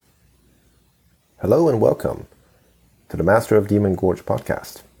Hello and welcome to the Master of Demon Gorge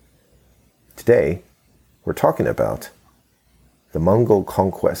podcast. Today, we're talking about the Mongol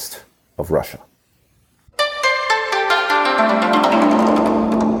Conquest of Russia.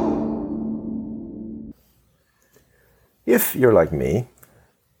 If you're like me,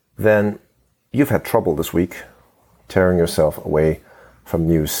 then you've had trouble this week tearing yourself away from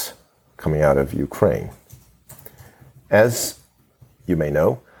news coming out of Ukraine. As you may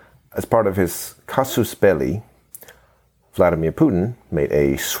know, as part of his casus belli, Vladimir Putin made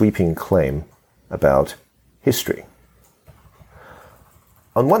a sweeping claim about history.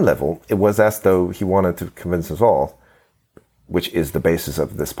 On one level, it was as though he wanted to convince us all, which is the basis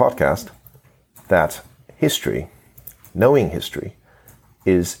of this podcast, that history, knowing history,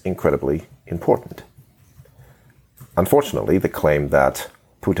 is incredibly important. Unfortunately, the claim that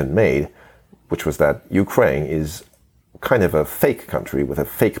Putin made, which was that Ukraine is kind of a fake country with a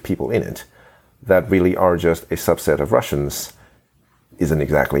fake people in it, that really are just a subset of Russians, isn't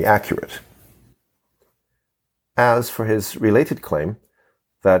exactly accurate. As for his related claim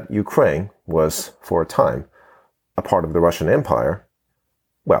that Ukraine was, for a time, a part of the Russian Empire,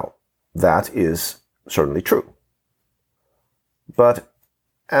 well, that is certainly true. But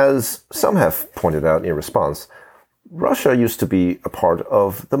as some have pointed out in response, Russia used to be a part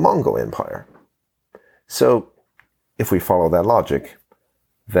of the Mongol Empire. So, if we follow that logic,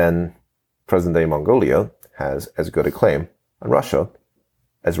 then present-day Mongolia has as good a claim on Russia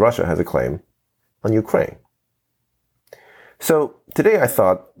as Russia has a claim on Ukraine. So today I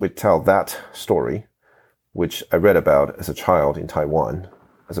thought we'd tell that story, which I read about as a child in Taiwan,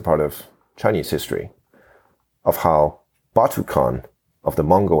 as a part of Chinese history, of how Batu Khan of the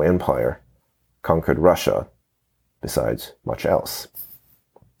Mongol Empire conquered Russia, besides much else.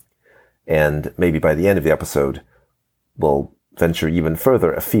 And maybe by the end of the episode, we'll venture even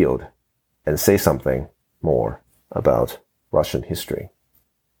further afield and say something more about Russian history.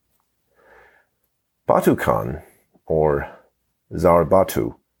 Batu Khan, or Tsar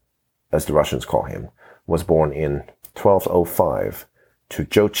Batu, as the Russians call him, was born in 1205 to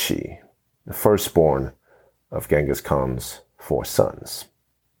Jochi, the firstborn of Genghis Khan's 4 sons.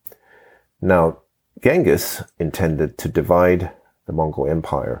 Now, Genghis intended to divide the Mongol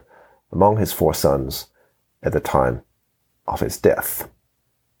Empire among his 4 sons at the time of his death.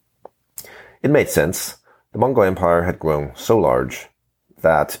 It made sense. The Mongol Empire had grown so large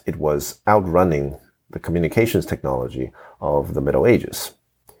that it was outrunning the communications technology of the Middle Ages.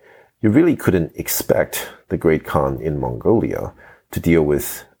 You really couldn't expect the great Khan in Mongolia to deal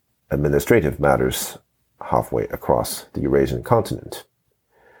with administrative matters halfway across the Eurasian continent.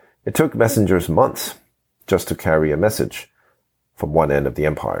 It took messengers months just to carry a message from one end of the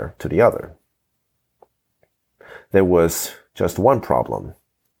empire to the other. There was just one problem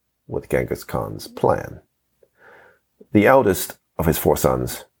with Genghis Khan's plan. The eldest of his 4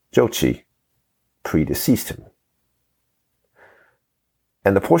 sons, Jochi, predeceased him.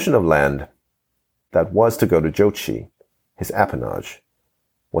 And the portion of land that was to go to Jochi, his appanage,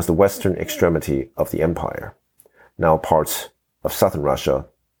 was the western extremity of the empire, now parts of southern Russia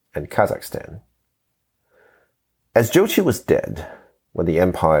and Kazakhstan. As Jochi was dead when the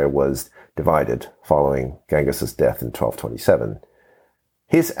empire was divided following Genghis's death in 1227,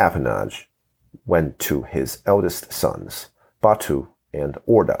 his appanage went to his eldest sons, Batu and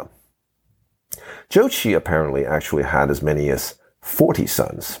Orda. Jochi apparently actually had as many as 40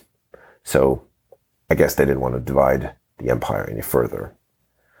 sons, so I guess they didn't want to divide the empire any further.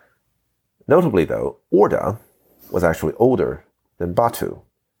 Notably though, Orda was actually older than Batu,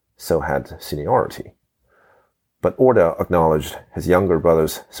 so had seniority. But Orda acknowledged his younger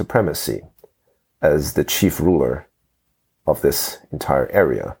brother's supremacy as the chief ruler of this entire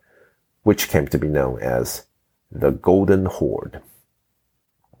area, which came to be known as the Golden Horde.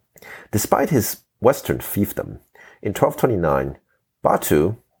 Despite his western fiefdom, in 1229,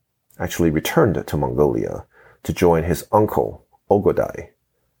 Batu actually returned to Mongolia to join his uncle, Ogodai,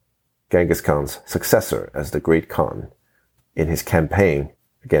 Genghis Khan's successor as the Great Khan, in his campaign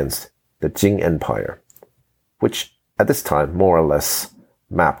against the Jin Empire, which at this time more or less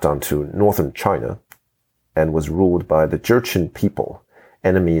mapped onto northern China and was ruled by the Jurchen people,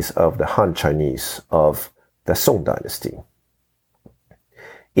 enemies of the Han Chinese of the Song dynasty.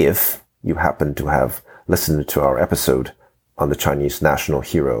 If you happen to have listened to our episode on the Chinese national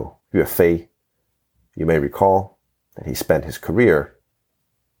hero Yue Fei, you may recall that he spent his career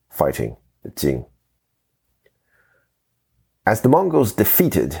fighting the Jin. As the Mongols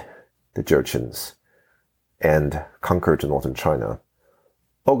defeated the Jurchens and conquered northern China,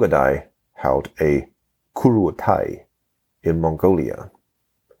 Ogodai held a Kurutai in Mongolia,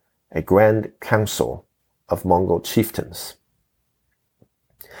 a grand council of Mongol chieftains.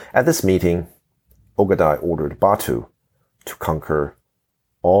 At this meeting, Ogadai ordered Batu to conquer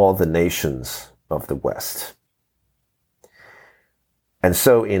all the nations of the West. And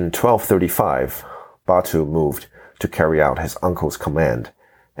so in 1235, Batu moved to carry out his uncle's command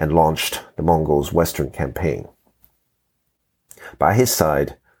and launched the Mongols' western campaign. By his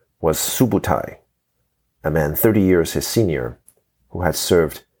side was Subutai, a man 30 years his senior, who had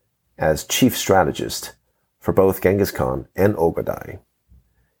served as chief strategist for both Genghis Khan and Ogadai.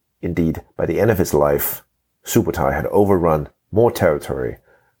 Indeed, by the end of his life, Subutai had overrun more territory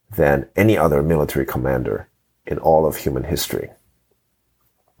than any other military commander in all of human history.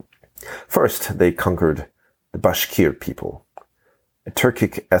 First, they conquered the Bashkir people, a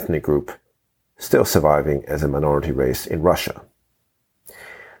Turkic ethnic group still surviving as a minority race in Russia.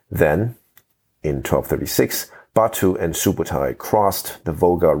 Then, in 1236, Batu and Subutai crossed the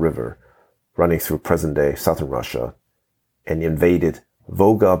Volga River, running through present-day southern Russia, and invaded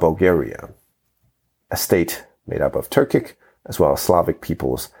Volga, Bulgaria, a state made up of Turkic as well as Slavic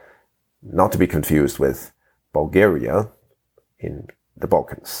peoples, not to be confused with Bulgaria in the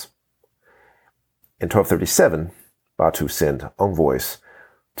Balkans. In 1237, Batu sent envoys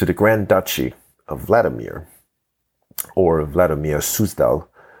to the Grand Duchy of Vladimir, or Vladimir Suzdal,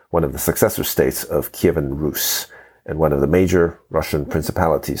 one of the successor states of Kievan Rus, and one of the major Russian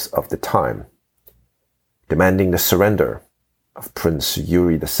principalities of the time, demanding the surrender of Prince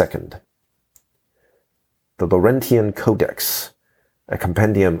Yuri II. The Laurentian Codex, a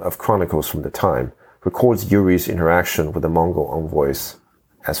compendium of chronicles from the time, records Yuri's interaction with the Mongol envoys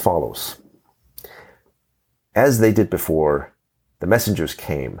as follows. As they did before, the messengers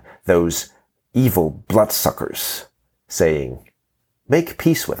came, those evil bloodsuckers, saying, "Make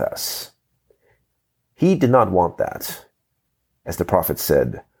peace with us." He did not want that. As the prophet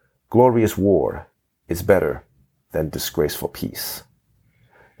said, "Glorious war is better than disgraceful peace."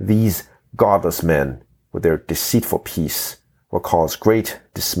 These godless men, with their deceitful peace, will cause great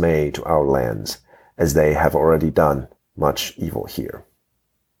dismay to our lands, as they have already done much evil here.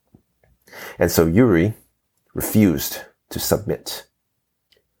 And so Yuri refused to submit.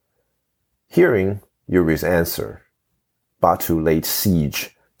 Hearing Yuri's answer, Batu laid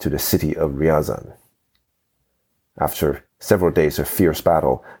siege to the city of Ryazan. After several days of fierce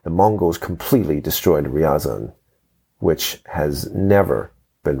battle, the Mongols completely destroyed Ryazan, which has never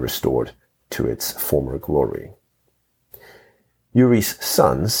been restored to its former glory. Yuri's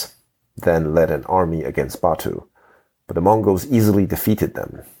sons then led an army against Batu, but the Mongols easily defeated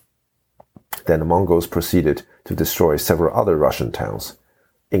them. Then the Mongols proceeded to destroy several other Russian towns,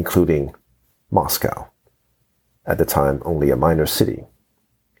 including Moscow, at the time only a minor city.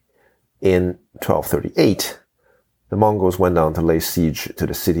 In 1238, the Mongols went on to lay siege to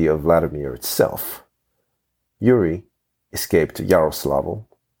the city of Vladimir itself. Yuri escaped to Yaroslavl,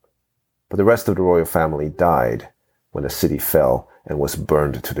 but the rest of the royal family died when the city fell and was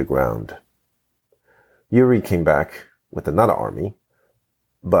burned to the ground. Yuri came back with another army,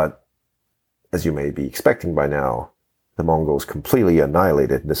 but as you may be expecting by now, the Mongols completely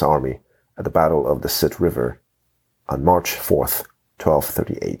annihilated this army at the Battle of the Sit River on March 4th,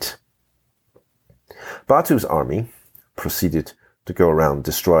 1238. Batu's army proceeded to go around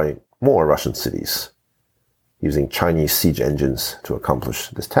destroying more Russian cities, using Chinese siege engines to accomplish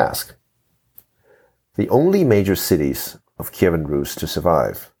this task. The only major cities of Kievan Rus to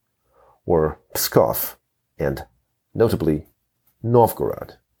survive were Pskov and, notably,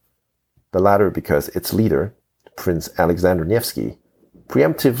 Novgorod, the latter because its leader, Prince Alexander Nevsky,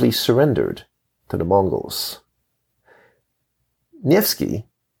 preemptively surrendered to the Mongols. Nevsky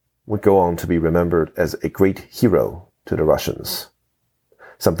would go on to be remembered as a great hero to the Russians,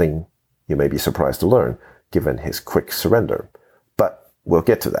 something you may be surprised to learn given his quick surrender, but we'll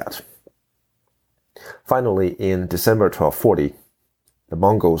get to that. Finally, in December 1240, the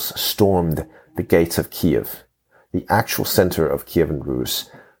Mongols stormed the gates of Kiev, the actual center of Kievan Rus,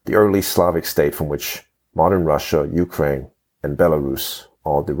 the early Slavic state from which modern Russia, Ukraine, and Belarus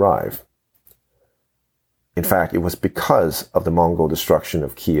all derive. In fact, it was because of the Mongol destruction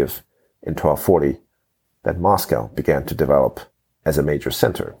of Kiev in 1240 that Moscow began to develop as a major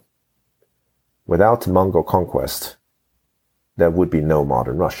center. Without the Mongol conquest, there would be no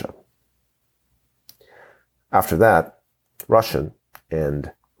modern Russia. After that, Russian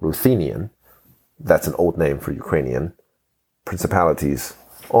and Ruthenian, that's an old name for Ukrainian, principalities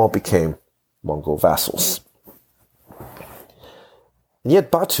all became Mongol vassals. And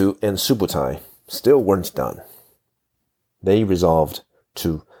yet Batu and Subutai still weren't done. They resolved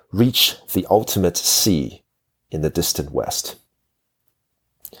to reach the ultimate sea in the distant west.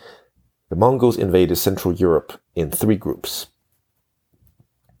 the Mongols invaded Central Europe in 3 groups.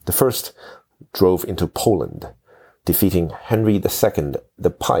 The first drove into Poland, defeating Henry II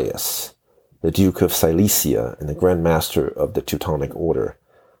the Pious, the Duke of Silesia and the Grand Master of the Teutonic Order,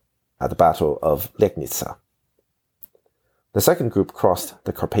 at the Battle of Legnica. The second group crossed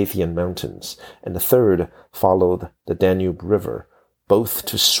the Carpathian Mountains, and the third followed the Danube River, both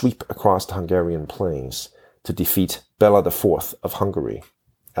to sweep across the Hungarian plains to defeat Bela IV of Hungary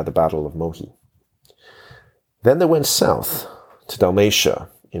at the Battle of Mohi. Then they went south to Dalmatia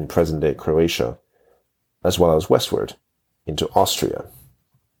in present-day Croatia, as well as westward into Austria.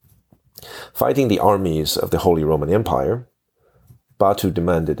 Fighting the armies of the Holy Roman Empire, Batu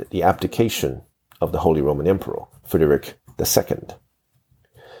demanded the abdication of the Holy Roman Emperor, Frederick II.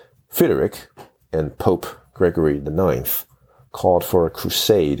 Frederick and Pope Gregory IX called for a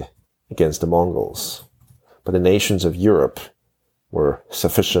crusade against the Mongols, but the nations of Europe were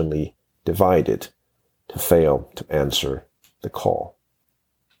sufficiently divided to fail to answer the call.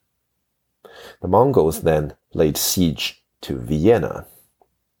 The Mongols then laid siege to Vienna.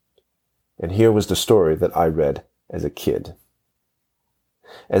 And here was the story that I read as a kid.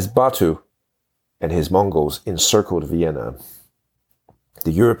 As Batu and his Mongols encircled Vienna,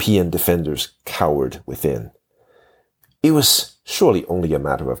 the European defenders cowered within. It was surely only a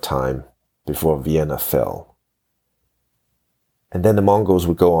matter of time before Vienna fell. And then the Mongols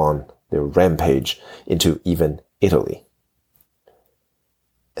would go on their rampage into even Italy.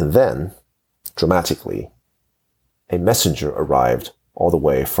 And then, dramatically, a messenger arrived all the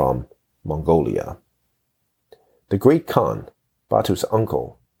way from Mongolia. The great Khan, Batu's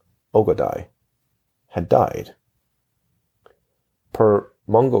uncle, Ogadai, had died. Per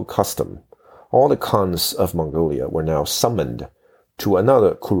Mongol custom, all the Khans of Mongolia were now summoned to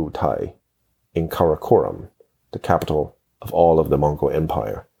another Kurutai in Karakoram, the capital of all of the Mongol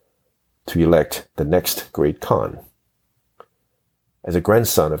Empire, to elect the next great Khan. As a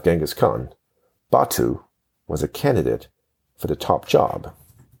grandson of Genghis Khan, Batu was a candidate for the top job.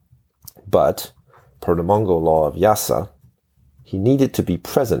 But, per the Mongol law of Yasa, he needed to be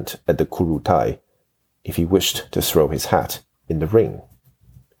present at the Kurutai if he wished to throw his hat in the ring.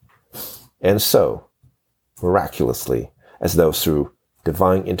 And so, miraculously, as though through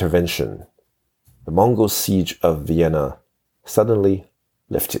divine intervention, the Mongol siege of Vienna suddenly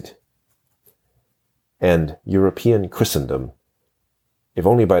lifted. And European Christendom, if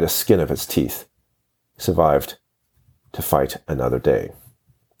only by the skin of its teeth, survived to fight another day.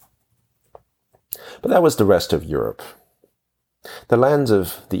 But that was the rest of Europe. The lands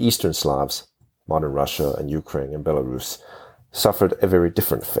of the Eastern Slavs, modern Russia and Ukraine and Belarus, suffered a very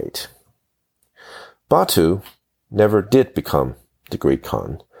different fate. Batu never did become the great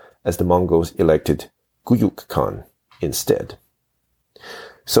Khan, as the Mongols elected Guyuk Khan instead.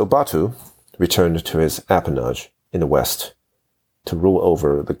 So Batu returned to his appanage in the west to rule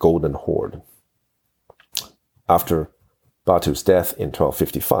over the Golden Horde. After Batu's death in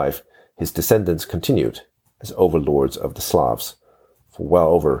 1255, his descendants continued as overlords of the Slavs for well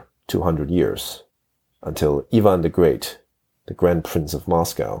over 200 years, until Ivan the Great, the Grand Prince of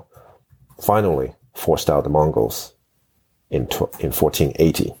Moscow, finally forced out the Mongols in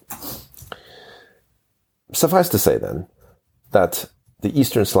 1480. Suffice to say, then, that the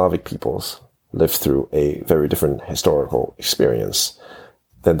Eastern Slavic peoples lived through a very different historical experience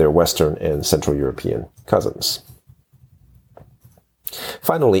than their Western and Central European cousins.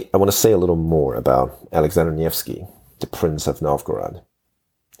 Finally, I want to say a little more about Alexander Nevsky, the Prince of Novgorod.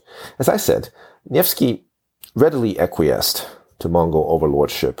 As I said, Nevsky readily acquiesced to Mongol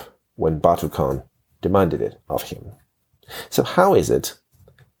overlordship when Batu Khan demanded it of him. So how is it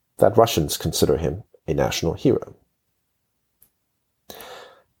that Russians consider him a national hero?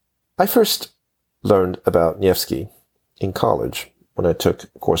 I first learned about Nevsky in college when I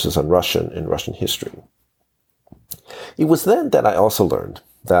took courses on Russian and Russian history. It was then that I also learned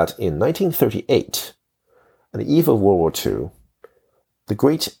that in 1938, on the eve of World War II, the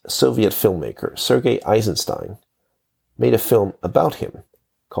great Soviet filmmaker Sergei Eisenstein made a film about him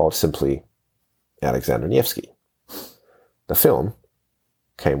called simply Alexander Nevsky. The film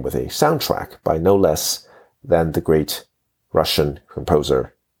came with a soundtrack by no less than the great Russian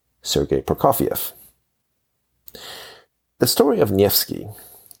composer Sergei Prokofiev. The story of Nevsky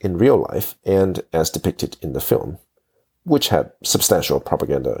in real life and as depicted in the film, which had substantial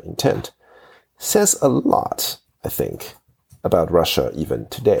propaganda intent, says a lot, I think, about Russia even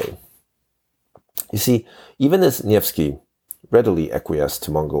today. You see, even as Nevsky readily acquiesced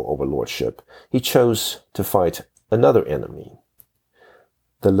to Mongol overlordship, he chose to fight another enemy,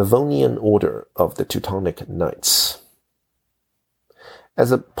 the Livonian Order of the Teutonic Knights.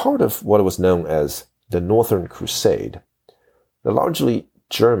 As a part of what was known as the Northern Crusade, the largely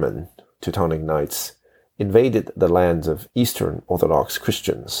German Teutonic Knights invaded the lands of Eastern Orthodox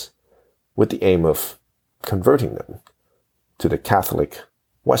Christians with the aim of converting them to the Catholic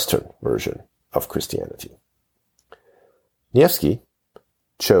Western version of Christianity. Nevsky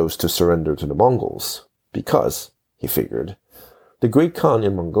chose to surrender to the Mongols because, he figured, the Great Khan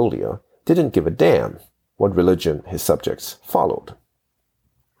in Mongolia didn't give a damn what religion his subjects followed.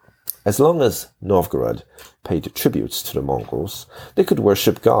 As long as Novgorod paid tributes to the Mongols, they could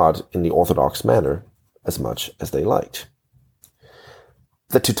worship God in the Orthodox manner as much as they liked.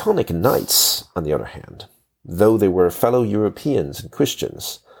 The Teutonic Knights, on the other hand, though they were fellow Europeans and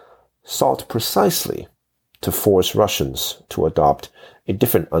Christians, sought precisely to force Russians to adopt a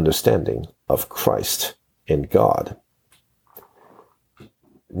different understanding of Christ and God.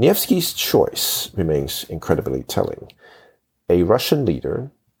 Nevsky's choice remains incredibly telling. A Russian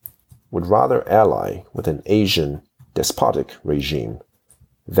leader would rather ally with an Asian despotic regime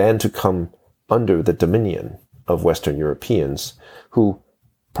than to come under the dominion of Western Europeans who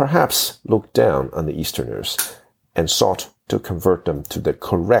perhaps looked down on the Easterners and sought to convert them to the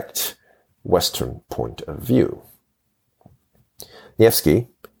correct Western point of view. Nevsky,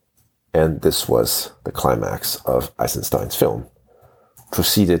 and this was the climax of Eisenstein's film,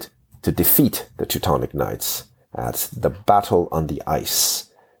 proceeded to defeat the Teutonic Knights at the Battle on the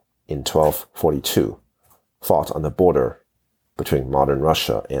Ice in 1242, fought on the border between modern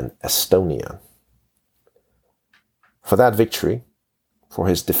Russia and Estonia. For that victory, for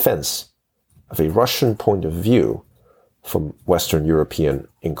his defense of a Russian point of view from Western European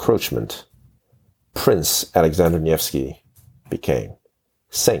encroachment, Prince Alexander Nevsky became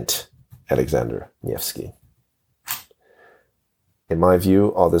Saint Alexander Nevsky. In my view,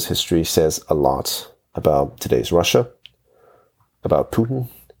 all this history says a lot about today's Russia, about Putin,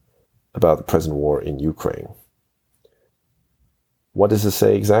 about the present war in Ukraine. What does it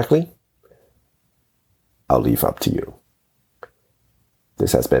say exactly? I'll leave up to you.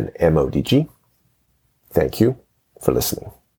 This has been MODG. Thank you for listening.